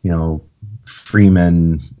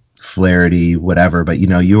 Freeman, Flaherty, whatever, but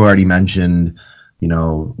you already mentioned,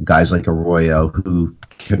 guys like Arroyo who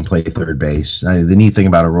can play third base. The neat thing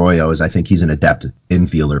about Arroyo is I think he's an adept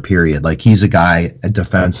infielder, period. Like he's a guy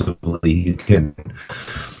defensively who can,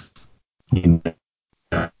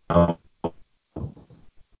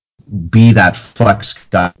 be that flex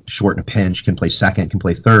guy, short in a pinch, can play second, can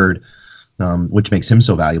play third, which makes him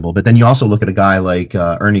so valuable. But then you also look at a guy like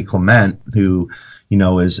Ernie Clement, who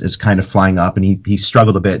is kind of flying up, and he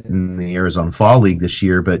struggled a bit in the Arizona Fall League this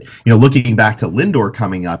year. But looking back to Lindor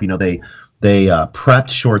coming up, they prepped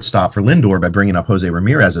shortstop for Lindor by bringing up Jose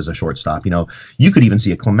Ramirez as a shortstop. You could even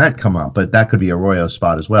see a Clement come up, but that could be a Arroyo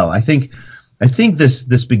spot as well. I think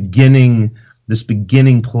this beginning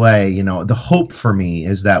play, the hope for me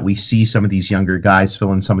is that we see some of these younger guys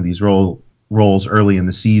fill in some of these roles early in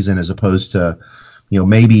the season, as opposed to,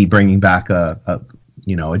 maybe bringing back a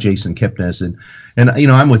Jason Kipnis. And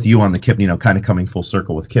I'm with you on the Kip, kind of coming full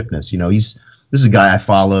circle with Kipnis. This is a guy I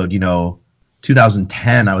followed,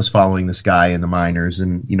 2010, I was following this guy in the minors,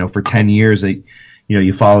 and, for 10 years,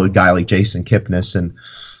 you followed a guy like Jason Kipnis, and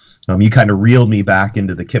you kind of reeled me back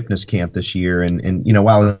into the Kipnis camp this year. And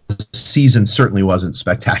while the season certainly wasn't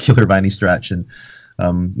spectacular by any stretch, and,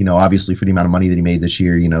 obviously for the amount of money that he made this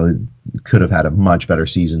year, could have had a much better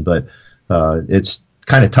season. But it's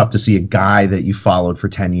kind of tough to see a guy that you followed for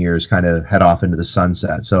 10 years kind of head off into the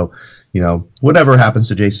sunset. So, whatever happens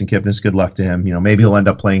to Jason Kipnis, good luck to him. Maybe he'll end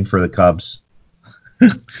up playing for the Cubs,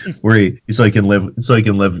 where so he can live,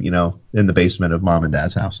 in the basement of mom and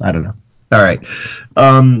dad's house. I don't know. All right.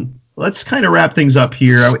 Let's kind of wrap things up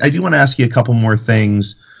here. I do want to ask you a couple more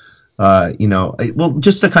things.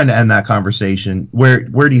 Just to kind of end that conversation, where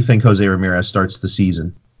do you think Jose Ramirez starts the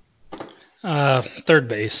season? Third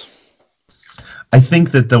base. I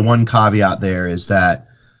think that the one caveat there is that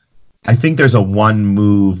I think there's a one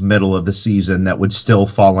move middle of the season that would still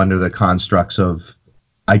fall under the constructs of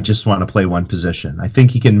I just want to play one position. I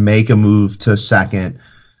think he can make a move to second,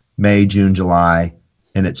 May, June, July,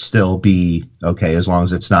 and it still be okay as long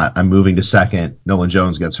as it's not I'm moving to second, Nolan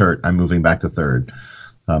Jones gets hurt, I'm moving back to third.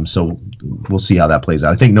 So we'll see how that plays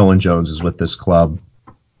out. I think Nolan Jones is with this club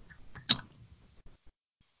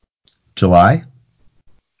July?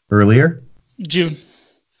 Earlier? June.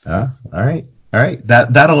 All right.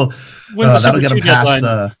 That'll get him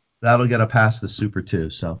past the Super 2.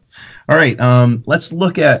 So, all right. Let's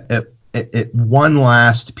look at one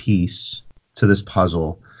last piece to this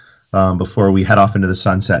puzzle before we head off into the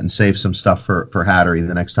sunset and save some stuff for Hattery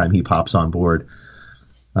the next time he pops on board.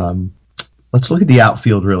 Let's look at the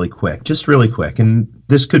outfield really quick, and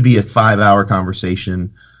this could be a 5-hour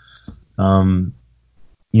conversation. I'm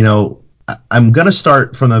going to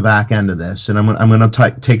start from the back end of this, and I'm going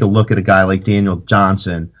to take a look at a guy like Daniel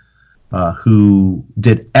Johnson, who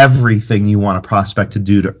did everything you want a prospect to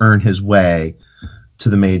do to earn his way to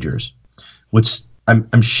the majors, which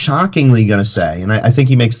I'm shockingly going to say, and I think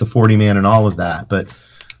he makes the 40-man and all of that, but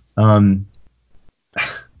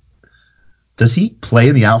does he play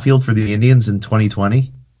in the outfield for the Indians in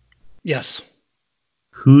 2020? Yes.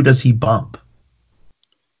 Who does he bump?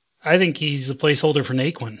 I think he's a placeholder for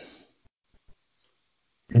Naquin.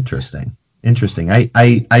 Interesting.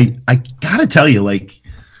 I gotta tell you, like,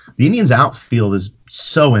 the Indians outfield is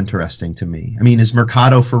so interesting to me. I mean, is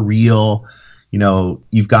Mercado for real?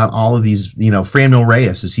 You've got all of these, Franmil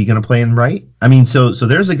Reyes, is he going to play in right? I mean, so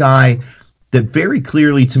there's a guy that very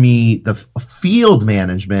clearly to me, the field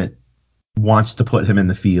management wants to put him in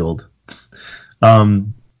the field.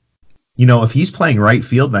 If he's playing right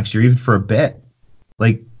field next year, even for a bit,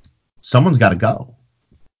 Like, someone's got to go.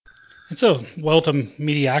 It's a wealth of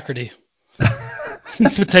mediocrity.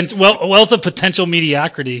 Wealth of potential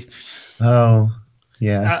mediocrity. Oh,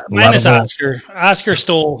 yeah. Minus Oscar. Oscar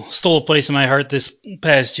stole a place in my heart this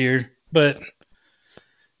past year, but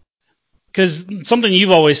because something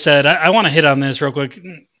you've always said, I want to hit on this real quick.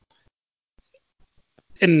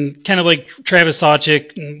 And kind of like Travis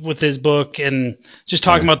Sawchik with his book and just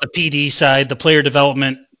talking about the PD side, the player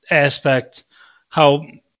development aspect, how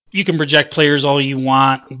you can project players all you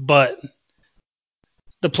want, but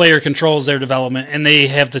the player controls their development and they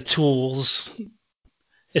have the tools,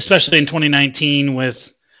 especially in 2019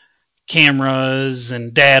 with cameras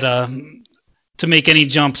and data, to make any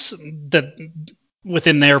jumps that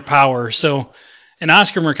within their power. So, and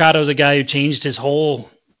Oscar Mercado is a guy who changed his whole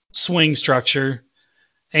swing structure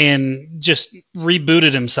and just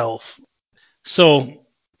rebooted himself. So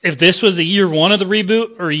if this was a year one of the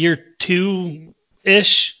reboot or year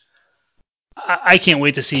two-ish, I can't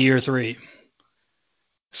wait to see year three.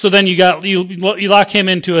 So then you lock him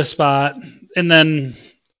into a spot, and then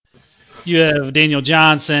you have Daniel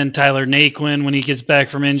Johnson, Tyler Naquin when he gets back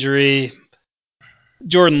from injury,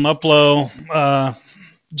 Jordan Luplow,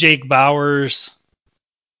 Jake Bowers,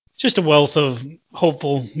 just a wealth of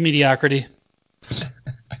hopeful mediocrity.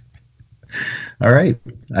 All right.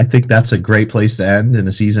 I think that's a great place to end in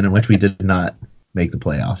a season in which we did not make the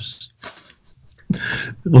playoffs.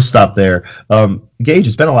 We'll stop there. Gage,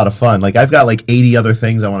 it's been a lot of fun. Like, I've got like 80 other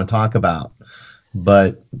things I want to talk about,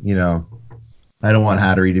 but I don't want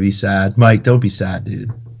Hattery to be sad. Mike, don't be sad,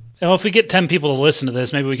 dude. Well, if we get 10 people to listen to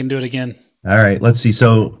this, maybe we can do it again. All right, let's see.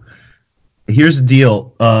 So here's the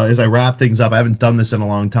deal. As I wrap things up, I haven't done this in a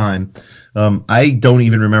long time. I don't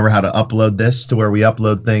even remember how to upload this to where we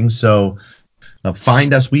upload things. So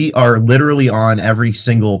find us. We are literally on every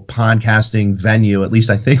single podcasting venue. At least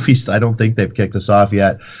I don't think they've kicked us off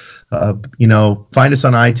yet. Find us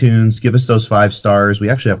on iTunes. Give us those 5 stars. We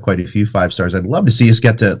actually have quite a few 5 stars. I'd love to see us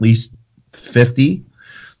get to at least 50.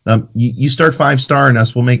 You start 5-starring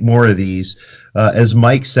us, we'll make more of these. As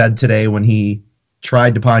Mike said today when he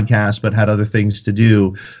tried to podcast but had other things to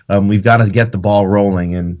do, we've got to get the ball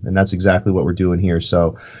rolling, and that's exactly what we're doing here.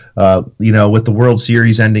 So, with the World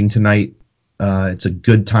Series ending tonight, it's a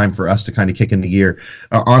good time for us to kind of kick into gear.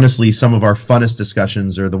 Honestly, some of our funnest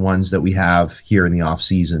discussions are the ones that we have here in the off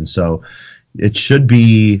season. So it should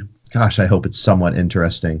be, gosh, I hope it's somewhat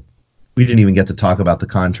interesting. We didn't even get to talk about the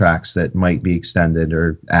contracts that might be extended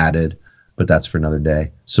or added, but that's for another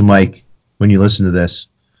day. So, Mike, when you listen to this,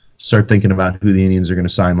 start thinking about who the Indians are going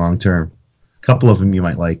to sign long term. A couple of them you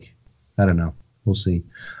might like. I don't know. We'll see.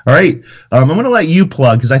 All right. I'm going to let you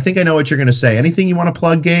plug because I think I know what you're going to say. Anything you want to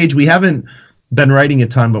plug, Gage? We haven't been writing a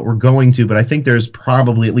ton, but we're going to. But I think there's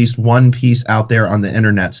probably at least one piece out there on the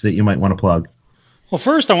internets that you might want to plug. Well,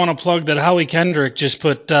 first I want to plug that Howie Kendrick just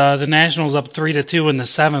put the Nationals up 3-2 in the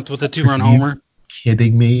 7th with a 2-run homer.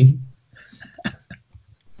 Kidding me?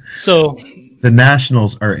 So the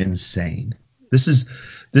Nationals are insane. This is.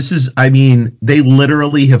 I mean, they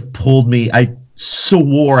literally have pulled me. I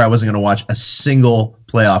swore I wasn't going to watch a single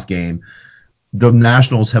playoff game. The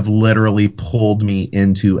Nationals have literally pulled me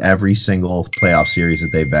into every single playoff series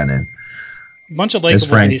that they've been in. A bunch of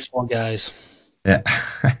likable baseball guys. Yeah.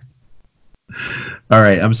 All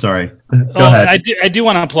right, I'm sorry. Go ahead. I do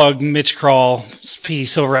want to plug Mitch Kral's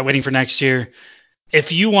piece over at Waiting for Next Year.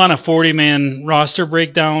 If you want a 40-man roster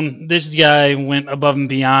breakdown, this guy went above and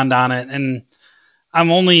beyond on it, and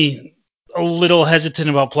I'm only a little hesitant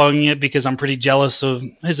about plugging it because I'm pretty jealous of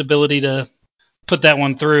his ability to put that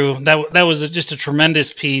one through. That was just a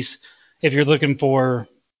tremendous piece if you're looking for...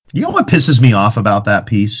 You know what pisses me off about that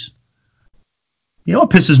piece? You know what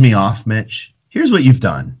pisses me off, Mitch? Here's what you've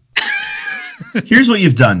done. Here's what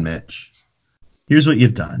you've done, Mitch. Here's what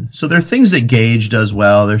you've done. So there are things that Gage does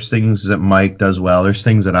well. There's things that Mike does well. There's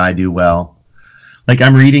things that I do well. Like,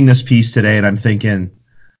 I'm reading this piece today and I'm thinking,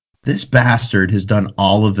 this bastard has done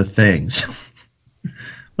all of the things.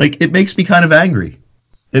 Like, it makes me kind of angry.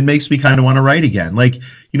 It makes me kind of want to write again. Like,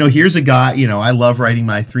 here's a guy, I love writing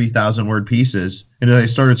my 3,000 word pieces. And as I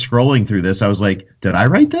started scrolling through this, I was like, did I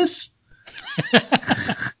write this?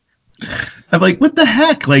 I'm like, what the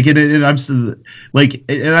heck? Like, and I'm like,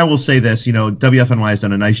 and I will say this, WFNY has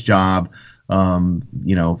done a nice job,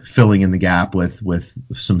 filling in the gap with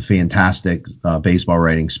some fantastic baseball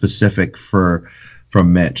writing specific from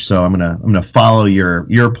Mitch. So I'm gonna follow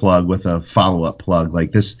your plug with a follow up plug.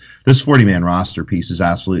 Like this 40-man roster piece is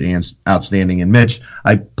absolutely outstanding. And Mitch,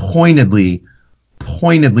 I pointedly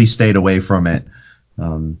stayed away from it,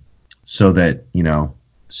 so that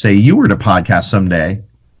say you were to podcast someday.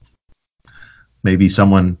 Maybe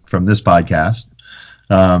someone from this podcast,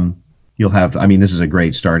 You'll have, I mean, this is a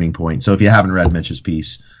great starting point. So if you haven't read Mitch's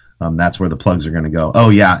piece, that's where the plugs are going to go. Oh,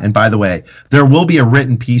 yeah. And by the way, there will be a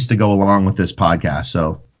written piece to go along with this podcast.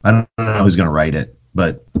 So I don't know who's going to write it,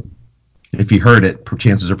 but if you heard it,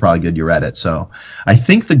 chances are probably good you read it. So I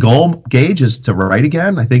think the goal, Gage, is to write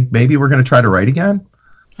again. I think maybe we're going to try to write again.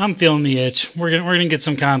 I'm feeling the itch. We're gonna get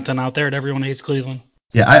some content out there at Everyone Hates Cleveland.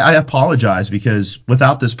 Yeah, I apologize because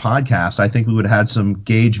without this podcast, I think we would have had some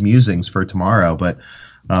Gage musings for tomorrow. But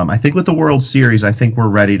I think with the World Series, I think we're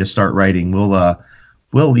ready to start writing. We'll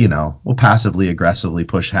passively aggressively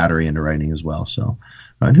push Hattery into writing as well. So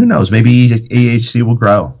who knows? Maybe AHC will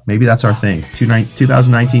grow. Maybe that's our thing.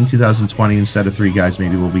 2019, 2020, instead of 3 guys,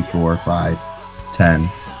 maybe we'll be 4, 5, 10,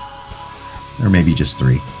 or maybe just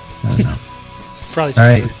 3. I don't know. Probably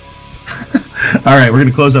just 3. All right, we're going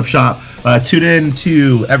to close up shop. Tune in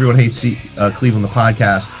to Everyone Hates Cleveland, the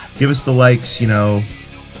podcast. Give us the likes. You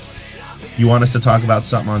want us to talk about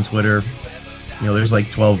something on Twitter. There's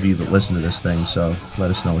like 12 of you that listen to this thing, so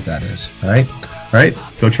let us know what that is. All right.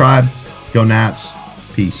 Go Tribe. Go Nats.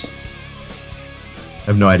 Peace. I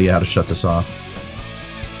have no idea how to shut this off.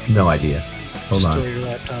 No idea. Hold on. Store your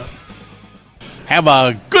laptop. Have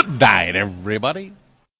a good night, everybody.